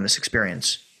have from this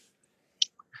experience?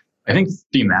 I think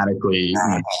thematically,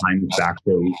 tying back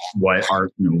to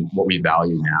what we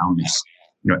value now is,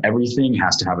 everything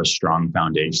has to have a strong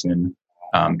foundation,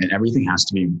 and everything has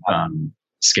to be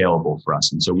scalable for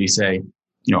us. And so we say,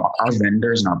 our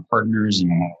vendors and our partners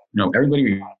and,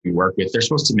 everybody we work with, they're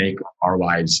supposed to make our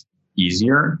lives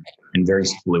easier and very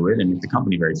fluid, and make the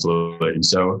company very fluid. And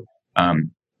so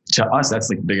to us, that's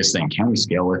like the biggest thing. Can we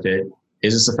scale with it?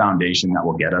 Is this a foundation that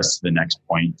will get us to the next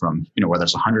point from, whether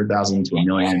it's 100,000 to 1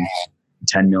 million,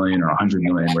 10 million or 100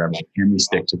 million, whatever? Can we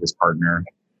stick to this partner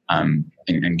and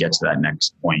get to that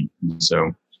next point? And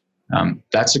so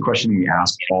that's the question we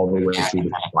ask all the way through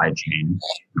the supply chain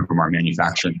from our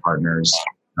manufacturing partners,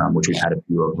 which we've had a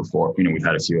few of before. We've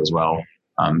had a few as well,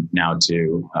 now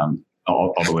to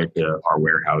all the way to our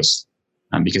warehouse,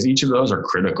 because each of those are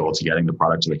critical to getting the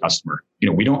product to the customer.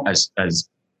 We don't,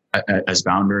 as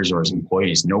founders or as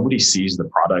employees, nobody sees the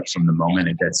product from the moment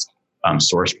it gets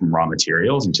sourced from raw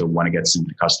materials until when it gets into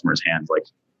the customer's hands.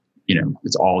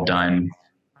 It's all done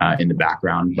in the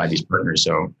background by these partners.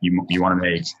 So you want to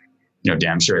make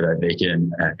damn sure that they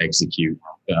can execute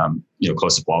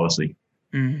close to flawlessly.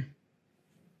 Mm-hmm.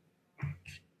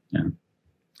 Yeah.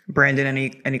 Brandon,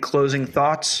 any closing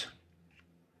thoughts?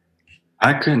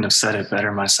 I couldn't have said it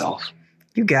better myself.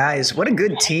 You guys, what a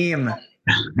good team.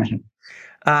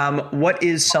 What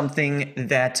is something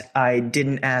that I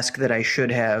didn't ask that I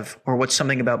should have, or what's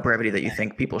something about Brevity that you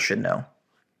think people should know?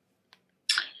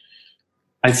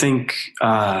 I think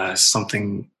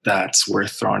something that's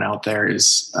worth throwing out there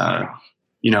is,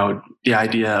 the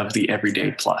idea of the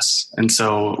everyday plus. And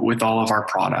so with all of our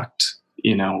product,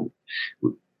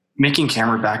 making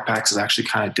camera backpacks is actually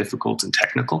kind of difficult and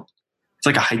technical. It's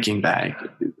like a hiking bag,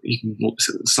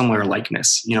 similar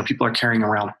likeness. People are carrying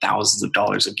around thousands of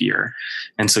dollars of gear.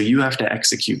 And so you have to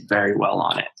execute very well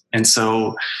on it. And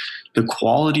so the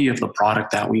quality of the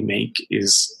product that we make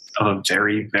is of a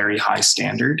very, very high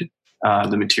standard.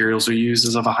 The materials we use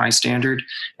is of a high standard.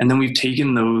 And then we've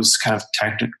taken those kind of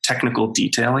technical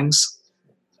detailings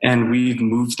and we've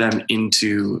moved them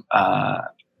into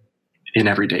an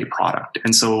everyday product.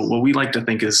 And so what we like to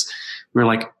think is we're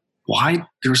like, why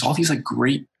there's all these like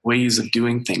great ways of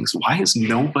doing things. Why is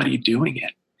nobody doing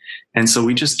it? And so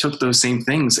we just took those same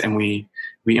things and we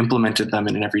implemented them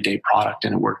in an everyday product,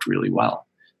 and it worked really well.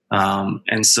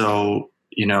 And so,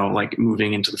 like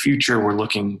moving into the future, we're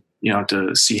looking,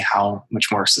 to see how much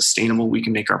more sustainable we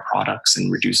can make our products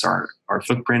and reduce our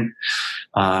footprint.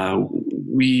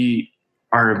 We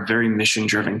are a very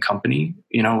mission-driven company.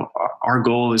 Our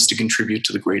goal is to contribute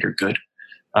to the greater good.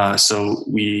 So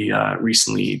we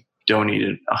recently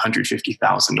donated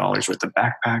 $150,000 worth of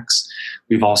backpacks.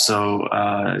 We've also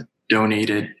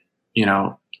donated,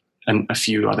 a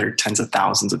few other tens of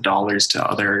thousands of dollars to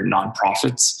other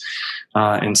nonprofits.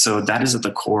 And so that is at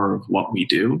the core of what we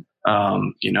do,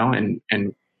 and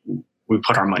we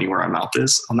put our money where our mouth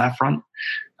is on that front.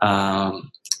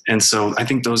 And so I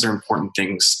think those are important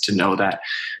things to know, that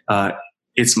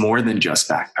it's more than just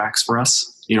backpacks for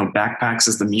us. Backpacks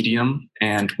is the medium,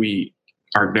 and we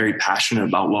are very passionate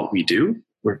about what we do.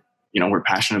 We're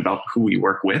passionate about who we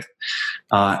work with,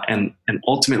 and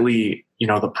ultimately,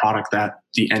 the product that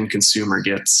the end consumer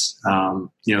gets.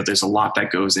 There's a lot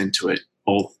that goes into it,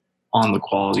 both on the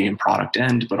quality and product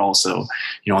end, but also,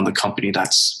 on the company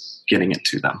that's getting it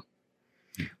to them.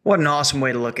 What an awesome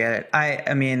way to look at it.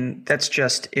 I mean, that's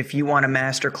just, if you want a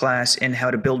masterclass in how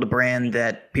to build a brand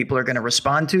that people are going to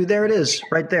respond to, there it is,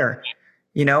 right there.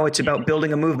 It's about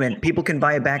building a movement. People can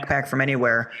buy a backpack from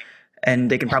anywhere. and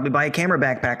they can probably buy a camera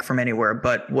backpack from anywhere.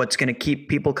 But what's going to keep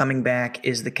people coming back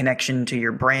is the connection to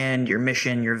your brand, your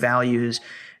mission, your values.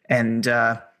 And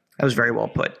that was very well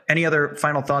put. Any other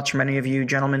final thoughts from any of you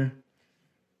gentlemen?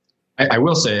 I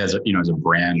will say, as a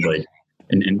brand, like,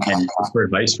 and for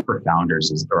advice for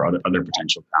founders or other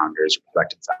potential founders,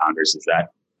 prospective founders, is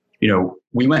that,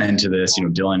 we went into this,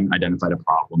 Dylan identified a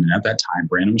problem, and at that time,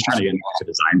 Brandon was trying to get into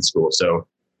design school. So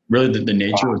really the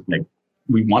nature was like,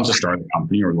 we want to start a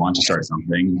company, or we want to start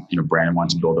something, Brandon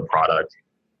wanted to build a product.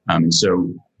 And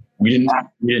so we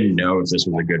didn't know if this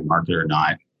was a good market or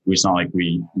not. It's not like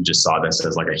we just saw this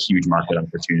as like a huge market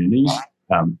opportunity.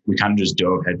 We kind of just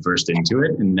dove headfirst into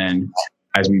it. And then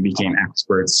as we became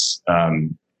experts,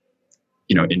 in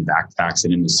backpacks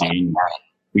and in the scene,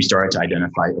 we started to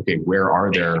identify, okay, where are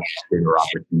there bigger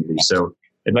opportunities? So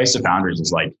advice to founders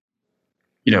is like,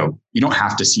 you don't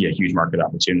have to see a huge market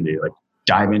opportunity. Like,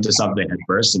 dive into something at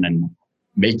first and then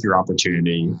make your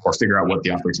opportunity, or figure out what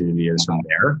the opportunity is from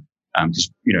there.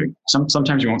 Because,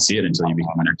 sometimes you won't see it until you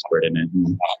become an expert in it.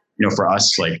 And, for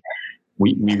us, like,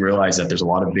 we realize that there's a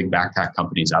lot of big backpack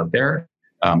companies out there.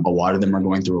 A lot of them are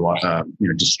going through a lot of,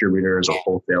 distributors or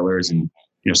wholesalers, and,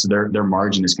 so their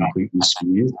margin is completely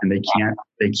squeezed, and they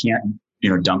can't,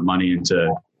 dump money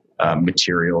into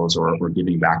materials or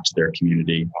giving back to their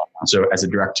community. So as a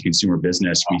direct to consumer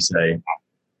business, we say,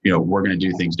 we're going to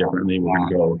do things differently. We're going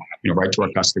to go, right to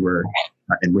our customer,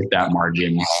 and with that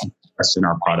margin, invest in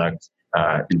our product,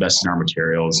 invest in our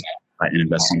materials, and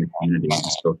invest in the community.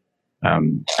 So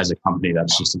as a company,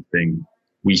 that's just something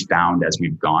we found as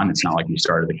we've gone. It's not like we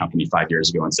started the company 5 years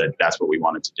ago and said, that's what we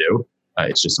wanted to do.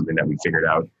 It's just something that we figured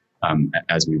out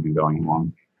as we've been going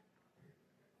along.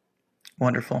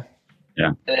 Wonderful.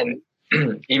 Yeah. And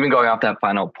even going off that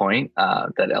final point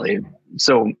that Elliot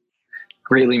so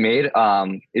greatly made,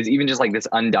 is even just like this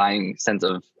undying sense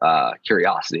of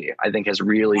curiosity, I think, has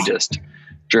really just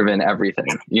driven everything.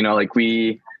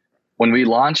 When we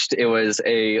launched, it was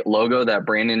a logo that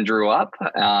Brandon drew up.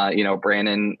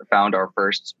 Brandon found our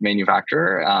first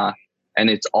manufacturer, and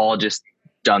it's all just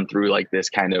done through like this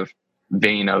kind of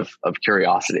vein of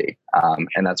curiosity.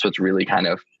 And that's what's really kind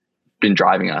of been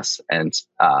driving us. And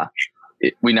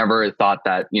we never thought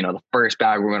that, the first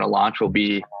bag we're going to launch will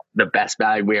be the best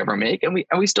bag we ever make. And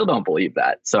we still don't believe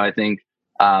that. So I think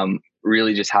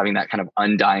really just having that kind of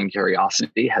undying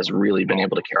curiosity has really been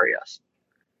able to carry us.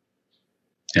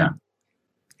 Yeah.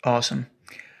 Awesome.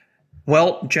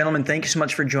 Well, gentlemen, thank you so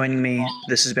much for joining me.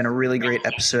 This has been a really great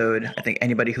episode. I think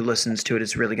anybody who listens to it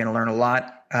is really going to learn a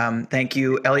lot. Thank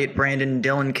you, Elliot, Brandon,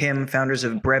 Dylan, Kim, founders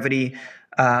of Brevity.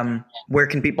 Where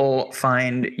can people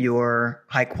find your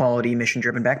high-quality,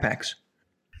 mission-driven backpacks?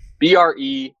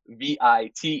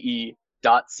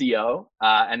 BREVITE.co.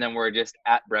 And then we're just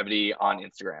at Brevity on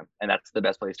Instagram. And that's the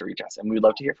best place to reach us. And we'd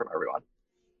love to hear from everyone.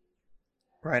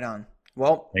 Right on.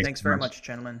 Well, thanks very much,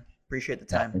 gentlemen. Appreciate the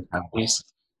time.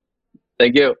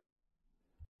 Thank you.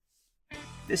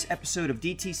 This episode of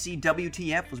DTC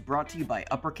WTF was brought to you by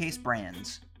Uppercase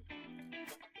Brands.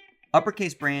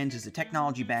 Uppercase Brands is a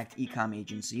technology-backed e-com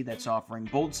agency that's offering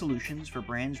bold solutions for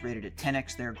brands rated at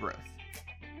 10x their growth.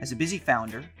 As a busy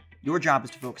founder, your job is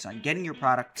to focus on getting your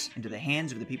products into the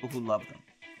hands of the people who love them.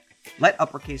 Let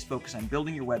Uppercase focus on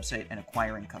building your website and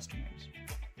acquiring customers.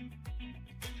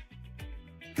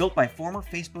 Built by former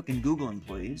Facebook and Google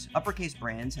employees, Uppercase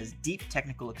Brands has deep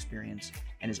technical experience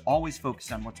and is always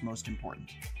focused on what's most important: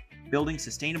 building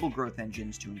sustainable growth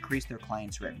engines to increase their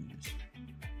clients' revenues.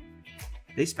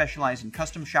 They specialize in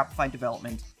custom Shopify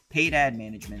development, paid ad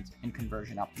management, and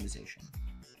conversion optimization.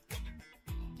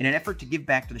 In an effort to give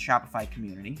back to the Shopify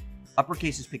community,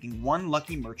 Uppercase is picking one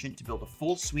lucky merchant to build a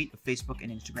full suite of Facebook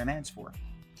and Instagram ads for.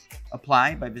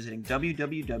 Apply by visiting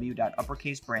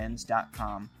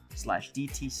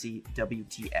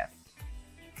www.uppercasebrands.com/DTCWTF.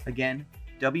 Again,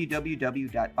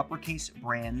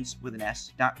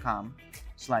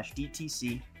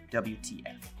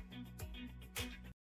 www.uppercasebrands.com/DTCWTF.